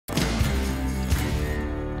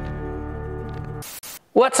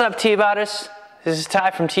What's up, T-boders? This is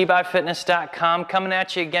Ty from t-bodfitness.com coming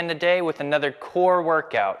at you again today with another core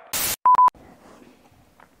workout.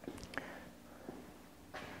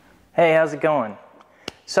 Hey, how's it going?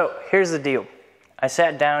 So here's the deal. I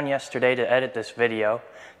sat down yesterday to edit this video.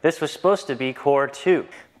 This was supposed to be core 2,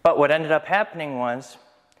 but what ended up happening was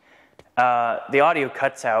the audio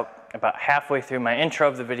cuts out about halfway through my intro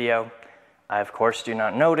of the video. I of course do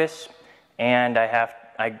not notice, and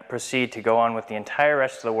I proceed to go on with the entire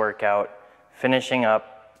rest of the workout, finishing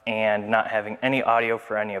up and not having any audio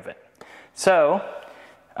for any of it. So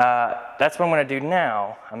that's what I'm going to do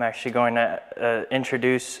now. I'm actually going to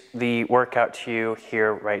introduce the workout to you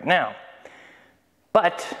here right now.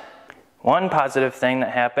 But one positive thing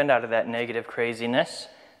that happened out of that negative craziness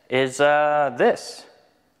is this.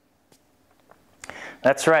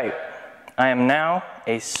 That's right. I am now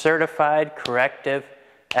a certified corrective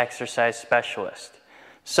exercise specialist.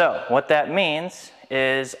 So what that means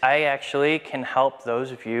is I actually can help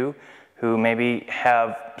those of you who maybe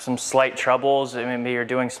have some slight troubles. Maybe you're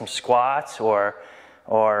doing some squats or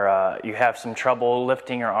you have some trouble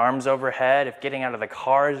lifting your arms overhead. If getting out of the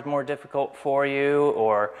car is more difficult for you,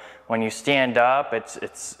 or when you stand up,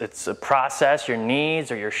 it's a process. Your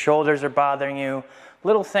knees or your shoulders are bothering you.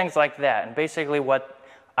 Little things like that. And basically what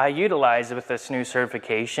I utilize with this new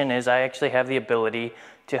certification is I actually have the ability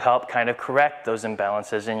to help kind of correct those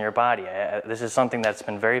imbalances in your body. This is something that's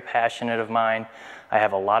been very passionate of mine. I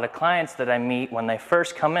have a lot of clients that I meet when they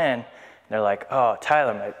first come in. They're like, oh,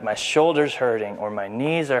 Tyler, my shoulder's hurting or my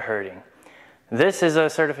knees are hurting. This is a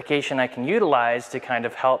certification I can utilize to kind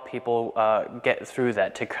of help people get through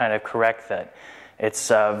that, to kind of correct that. It's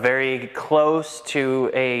very close to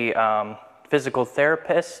a physical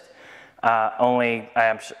therapist, only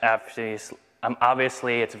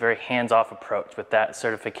obviously it's a very hands-off approach with that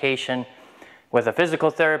certification. With a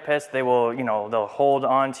physical therapist, they will, they'll hold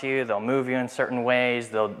on to you, they'll move you in certain ways,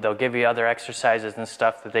 they'll give you other exercises and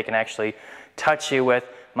stuff that they can actually touch you with.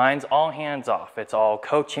 Mine's all hands-off. It's all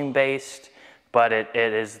coaching-based, but it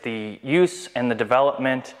is the use and the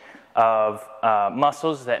development of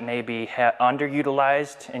muscles that may be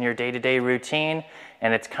underutilized in your day-to-day routine,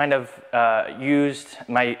 and it's kind of used,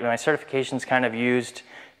 my certification's kind of used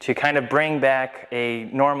to kind of bring back a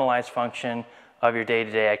normalized function of your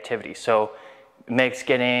day-to-day activity. So it makes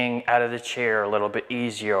getting out of the chair a little bit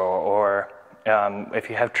easier, or if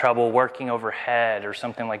you have trouble working overhead or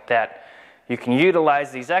something like that, you can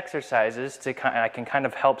utilize these exercises I can kind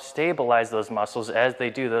of help stabilize those muscles as they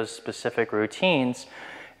do those specific routines,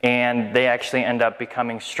 and they actually end up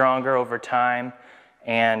becoming stronger over time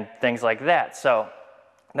and things like that. So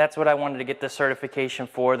that's what I wanted to get this certification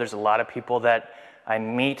for. There's a lot of people that I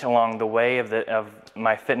meet along the way of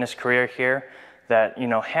my fitness career here that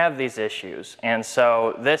have these issues, and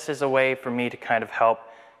so this is a way for me to kind of help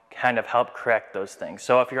correct those things.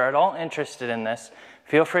 So if you're at all interested in this,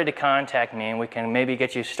 feel free to contact me, and we can maybe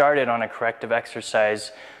get you started on a corrective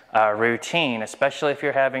exercise routine, especially if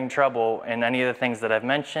you're having trouble in any of the things that I've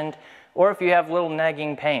mentioned, or if you have little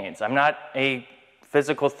nagging pains. I'm not a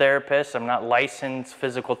physical therapist, I'm not licensed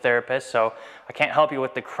physical therapist, so I can't help you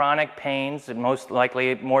with the chronic pains. Most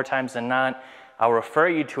likely, more times than not, I'll refer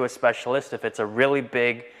you to a specialist if it's a really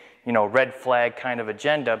big, red flag kind of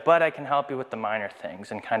agenda, but I can help you with the minor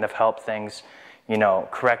things and kind of help things,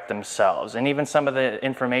 correct themselves. And even some of the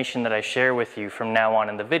information that I share with you from now on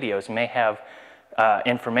in the videos may have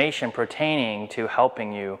information pertaining to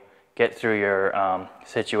helping you get through your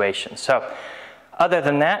situation. So other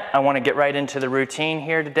than that, I want to get right into the routine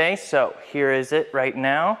here today. So here is it right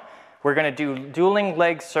now. We're going to do dueling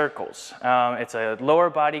leg circles. It's a lower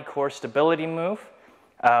body core stability move.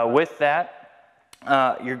 With that,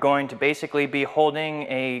 you're going to basically be holding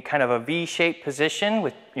a kind of a V-shaped position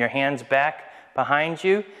with your hands back behind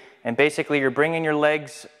you. And basically you're bringing your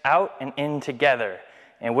legs out and in together.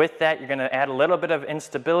 And with that, you're going to add a little bit of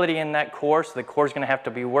instability in that core. So the core is going to have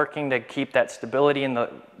to be working to keep that stability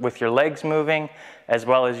with your legs moving, as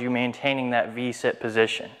well as you maintaining that V-sit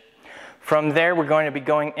position. From there, we're going to be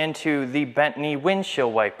going into the bent knee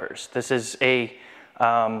windshield wipers. This is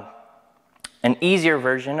an easier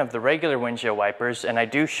version of the regular windshield wipers, and I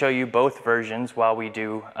do show you both versions while we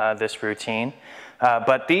do this routine.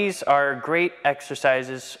 But these are great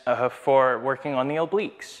exercises for working on the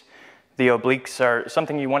obliques. The obliques are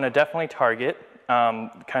something you want to definitely target.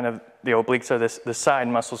 Kind of the obliques are the side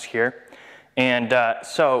muscles here. And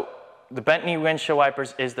so the bent knee windshield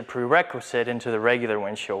wipers is the prerequisite into the regular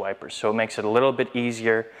windshield wipers. So it makes it a little bit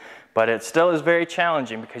easier, but it still is very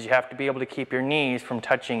challenging because you have to be able to keep your knees from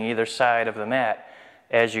touching either side of the mat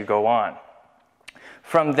as you go on.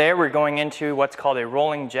 From there, we're going into what's called a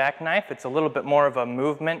rolling jackknife. It's a little bit more of a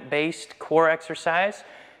movement-based core exercise.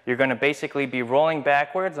 You're going to basically be rolling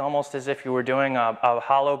backwards, almost as if you were doing a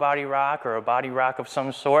hollow body rock or a body rock of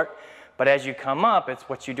some sort. But as you come up, it's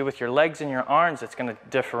what you do with your legs and your arms that's going to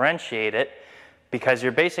differentiate it, because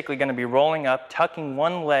you're basically going to be rolling up, tucking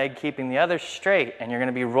one leg, keeping the other straight, and you're going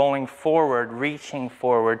to be rolling forward, reaching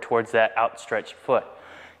forward towards that outstretched foot.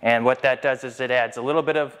 And what that does is it adds a little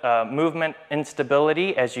bit of movement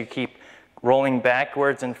instability as you keep rolling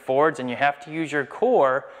backwards and forwards, and you have to use your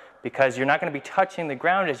core because you're not going to be touching the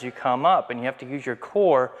ground as you come up, and you have to use your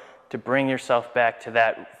core to bring yourself back to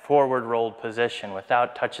that forward rolled position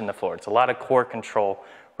without touching the floor. It's a lot of core control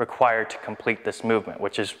required to complete this movement,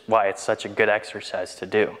 which is why it's such a good exercise to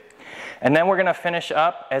do. And then we're going to finish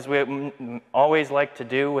up, as we always like to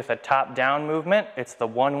do, with a top-down movement. It's the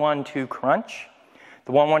 1-1-2 crunch.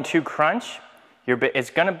 The 1-1-2 crunch,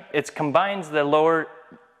 it combines the lower,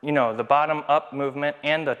 the bottom-up movement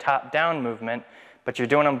and the top-down movement, but you're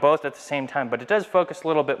doing them both at the same time. But it does focus a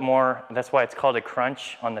little bit more, that's why it's called a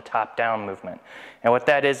crunch, on the top-down movement. And what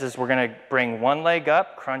that is we're going to bring one leg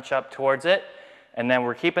up, crunch up towards it, and then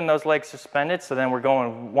we're keeping those legs suspended, so then we're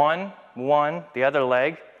going 1, the other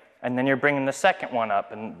leg, and then you're bringing the second one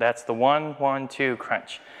up, and that's the 1-1-2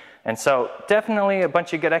 crunch. And so definitely a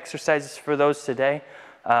bunch of good exercises for those today,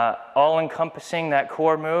 all encompassing that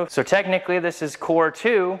core move. So technically this is core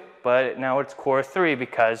 2, but now it's core 3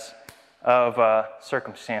 because of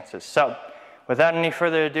circumstances. So without any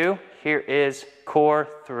further ado, here is core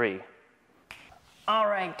 3. All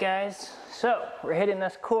right, guys, so we're hitting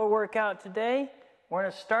this core workout today. We're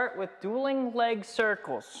going to start with dueling leg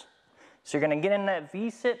circles. So you're going to get in that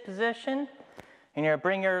V-sit position, and you're going to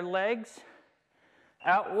bring your legs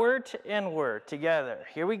outward to inward together.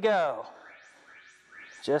 Here we go.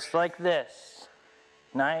 Just like this.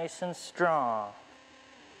 Nice and strong.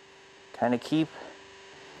 Kind of keep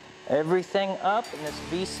everything up in this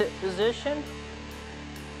V-sit position.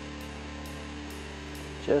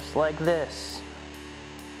 Just like this.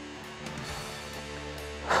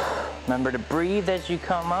 Remember to breathe as you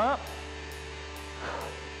come up.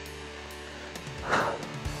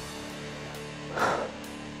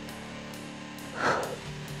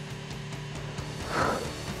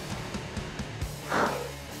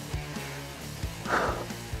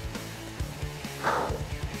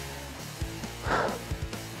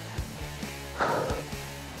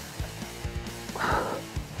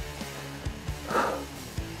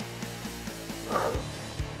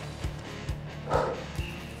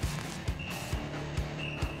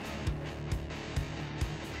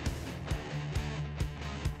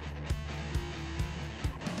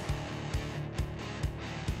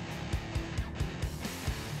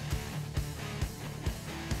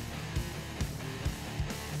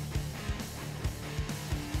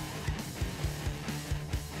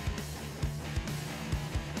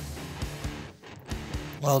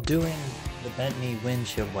 While doing the bent knee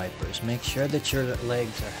windshield wipers, make sure that your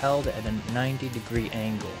legs are held at a 90-degree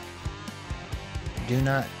angle. Do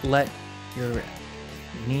not let your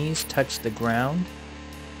knees touch the ground.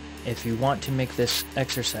 If you want to make this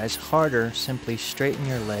exercise harder, simply straighten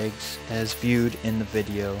your legs as viewed in the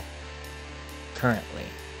video currently.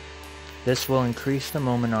 This will increase the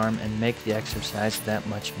moment arm and make the exercise that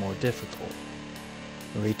much more difficult.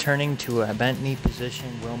 Returning to a bent knee position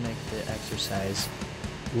will make the exercise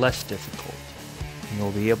less difficult, and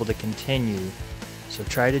you'll be able to continue. So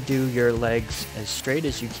try to do your legs as straight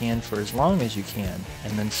as you can for as long as you can,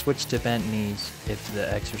 and then switch to bent knees if the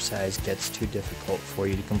exercise gets too difficult for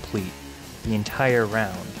you to complete the entire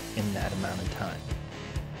round in that amount of time.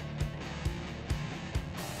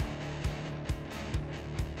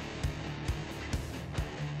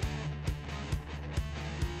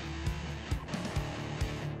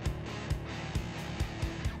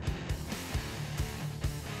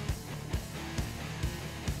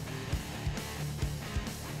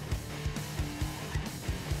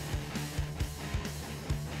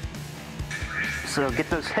 So get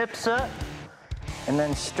those hips up and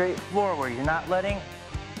then straight forward. You're not letting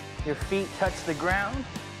your feet touch the ground.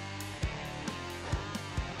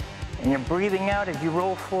 And you're breathing out as you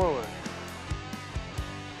roll forward.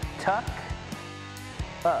 Tuck,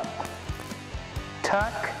 up,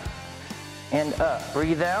 tuck, and up.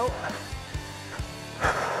 Breathe out.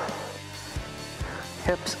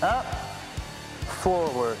 Hips up,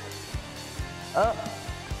 forward, up,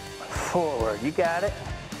 forward. You got it.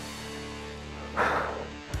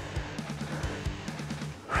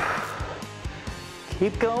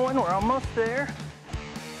 Keep going, we're almost there.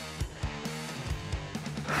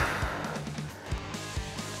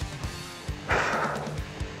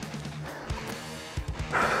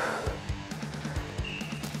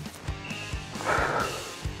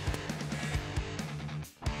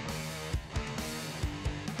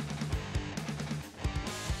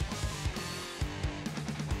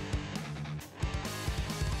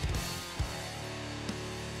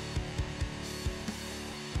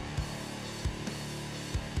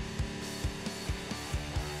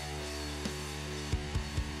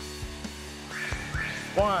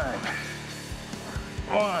 1,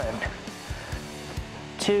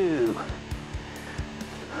 2,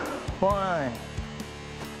 1,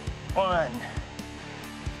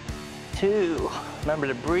 2. Remember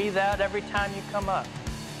to breathe out every time you come up.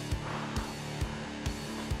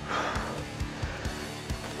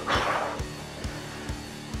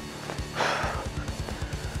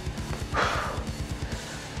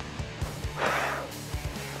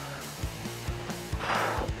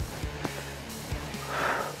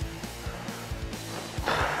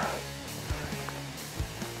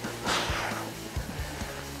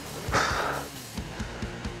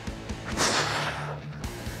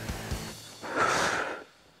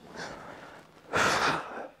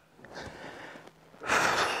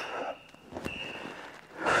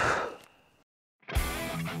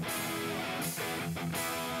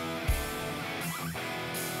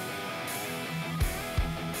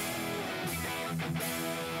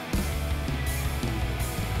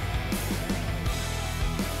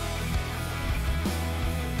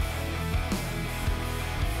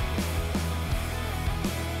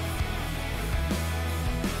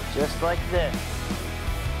 Just like this,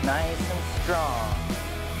 nice and strong.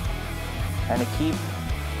 Kind of keep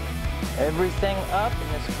everything up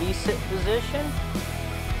in this V-sit position.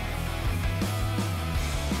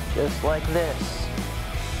 Just like this.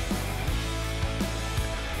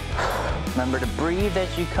 Remember to breathe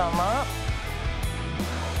as you come up.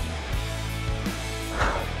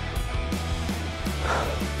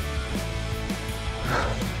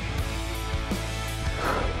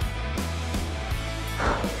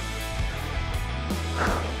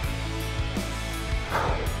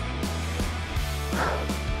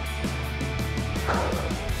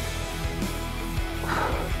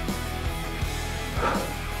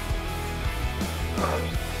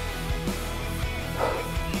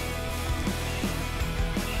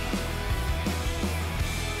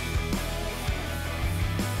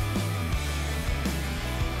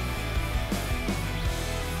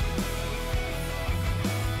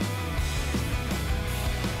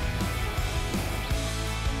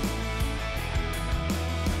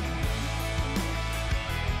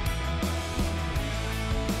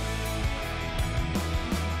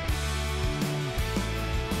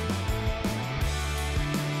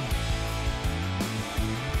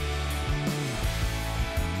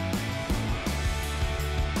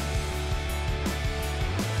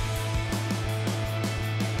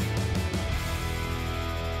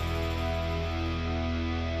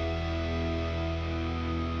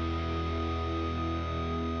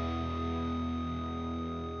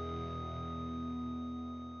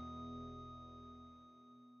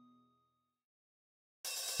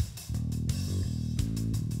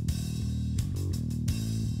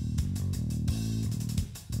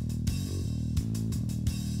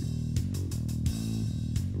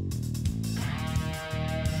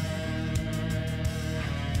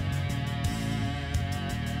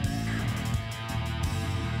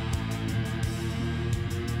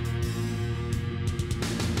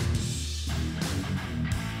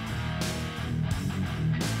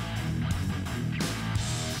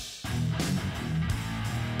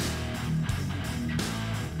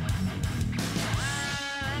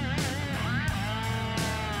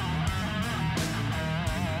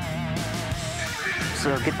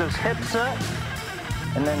 So get those hips up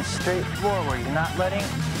and then straight forward. You're not letting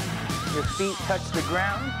your feet touch the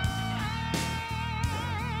ground.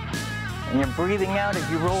 And you're breathing out as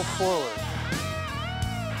you roll forward.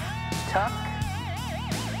 Tuck,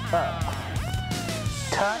 up,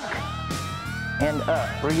 tuck, and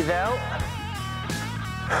up. Breathe out.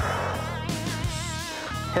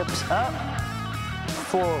 Hips up,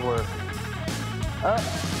 forward, up,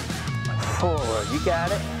 forward. You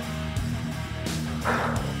got it.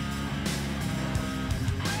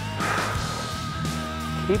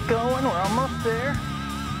 Keep going, we're almost there.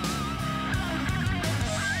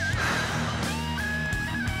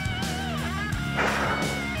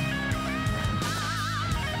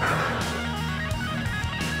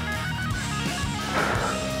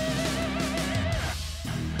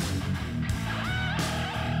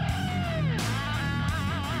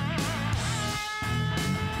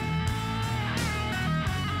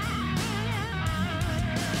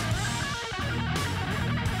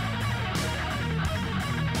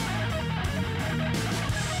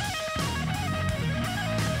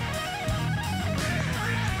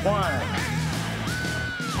 One,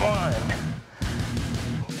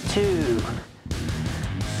 2,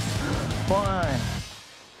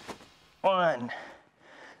 1,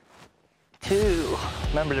 2.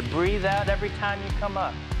 Remember to breathe out every time you come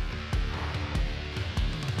up.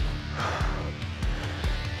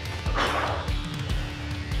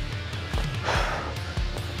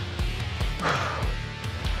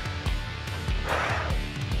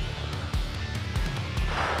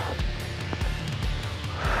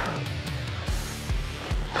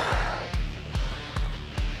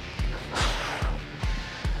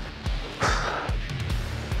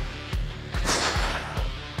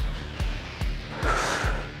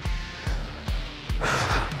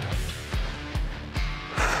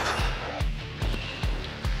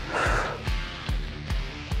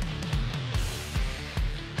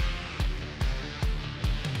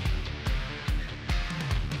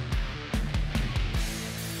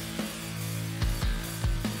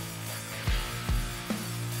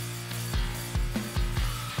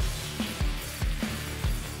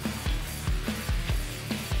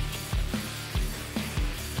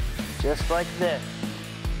 just like this,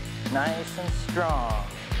 nice and strong.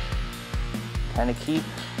 Kind of keep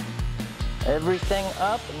everything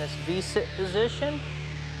up in this V-sit position,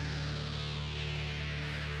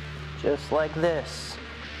 just like this.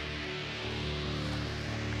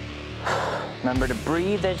 Remember to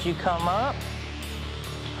breathe as you come up.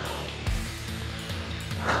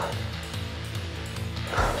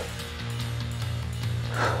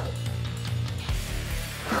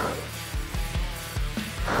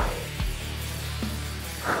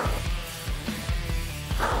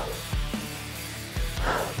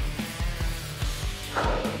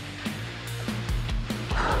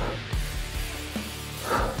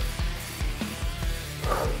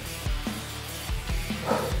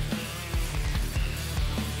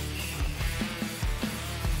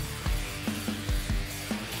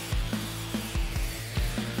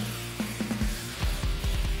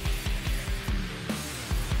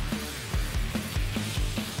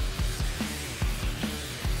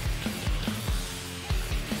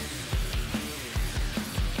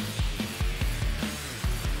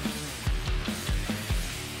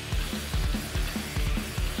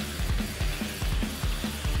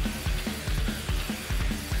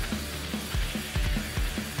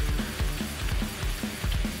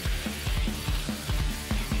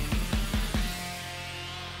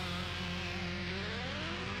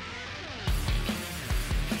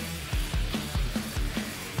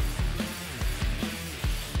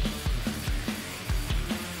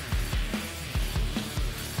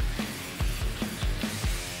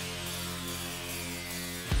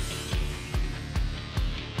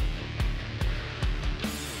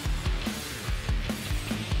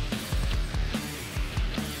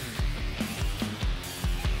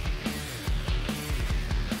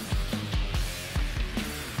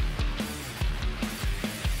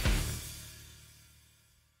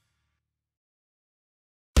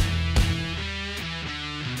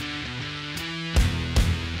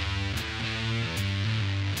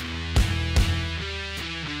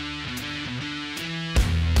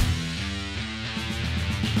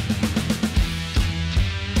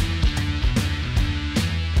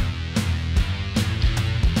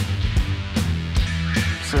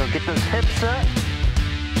 So get those hips up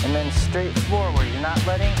and then straight forward. You're not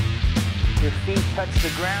letting your feet touch the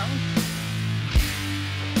ground.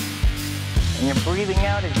 And you're breathing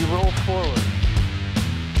out as you roll forward.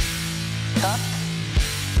 Tuck,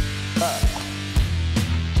 up,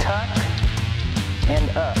 tuck, and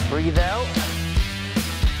up. Breathe out.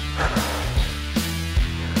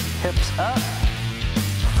 Hips up,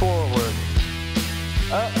 forward,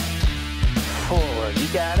 up, forward. You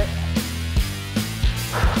got it.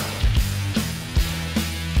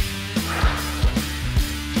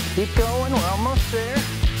 Keep going, we're almost there.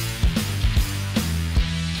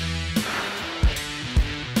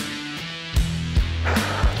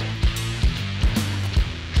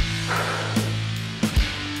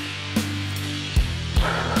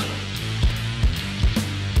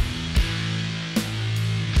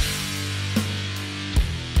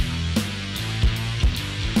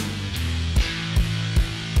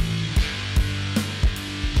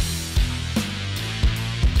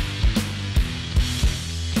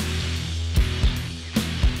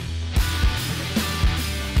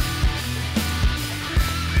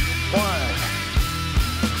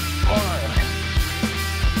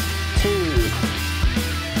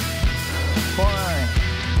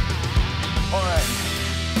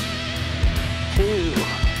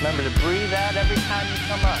 Remember to breathe out every time you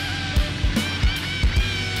come up.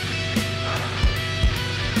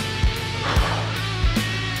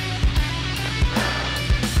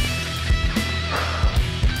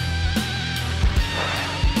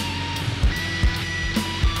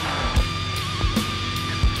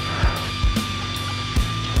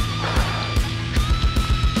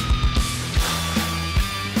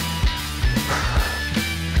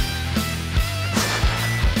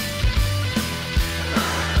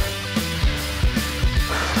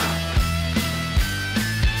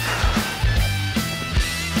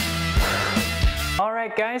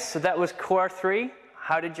 Alright guys, so that was core 3.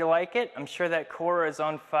 How did you like it? I'm sure that core is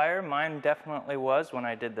on fire. Mine definitely was when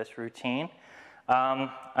I did this routine. I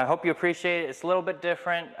hope you appreciate it. It's a little bit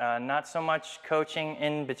different, not so much coaching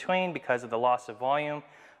in between because of the loss of volume.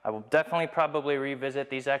 I will definitely probably revisit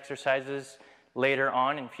these exercises later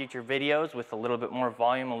on in future videos with a little bit more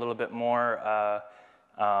volume, a little bit more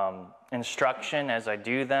instruction as I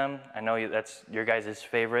do them. I know that's your guys'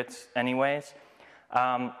 favorites anyways.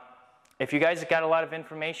 If you guys got a lot of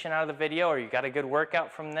information out of the video or you got a good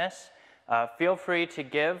workout from this, feel free to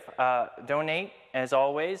donate as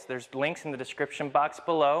always. There's links in the description box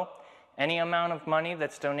below. Any amount of money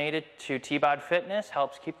that's donated to Tbod Fitness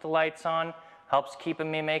helps keep the lights on, helps keep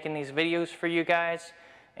me making these videos for you guys,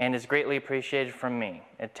 and is greatly appreciated from me.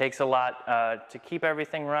 It takes a lot to keep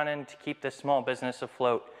everything running, to keep this small business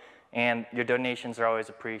afloat, and your donations are always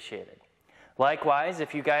appreciated. Likewise,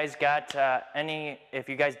 if you guys if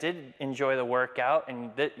you guys did enjoy the workout,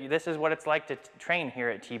 and this is what it's like to train here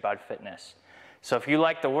at Tbod Fitness. So if you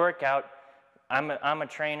like the workout, I'm a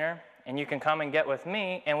trainer, and you can come and get with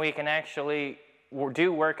me, and we can actually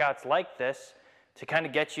do workouts like this to kind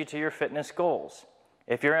of get you to your fitness goals.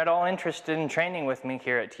 If you're at all interested in training with me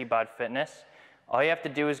here at Tbod Fitness, all you have to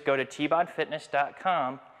do is go to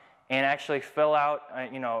tbodfitness.com and actually fill out,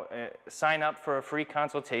 sign up for a free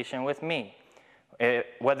consultation with me.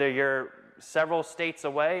 Whether you're several states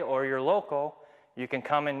away or you're local, you can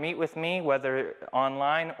come and meet with me, whether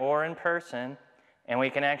online or in person, and we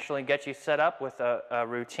can actually get you set up with a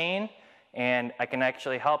routine, and I can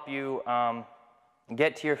actually help you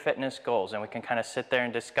get to your fitness goals, and we can kind of sit there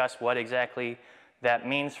and discuss what exactly that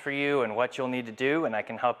means for you and what you'll need to do, and I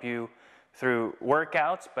can help you through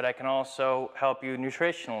workouts, but I can also help you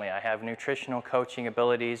nutritionally. I have nutritional coaching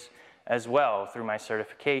abilities as well through my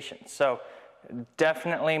certification. So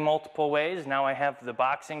definitely multiple ways. Now I have the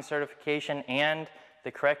boxing certification and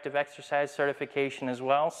the corrective exercise certification as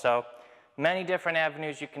well. So many different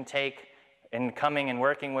avenues you can take in coming and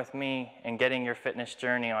working with me and getting your fitness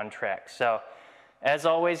journey on track. So as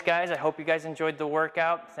always, guys, I hope you guys enjoyed the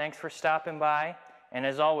workout. Thanks for stopping by. And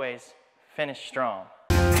as always, finish strong.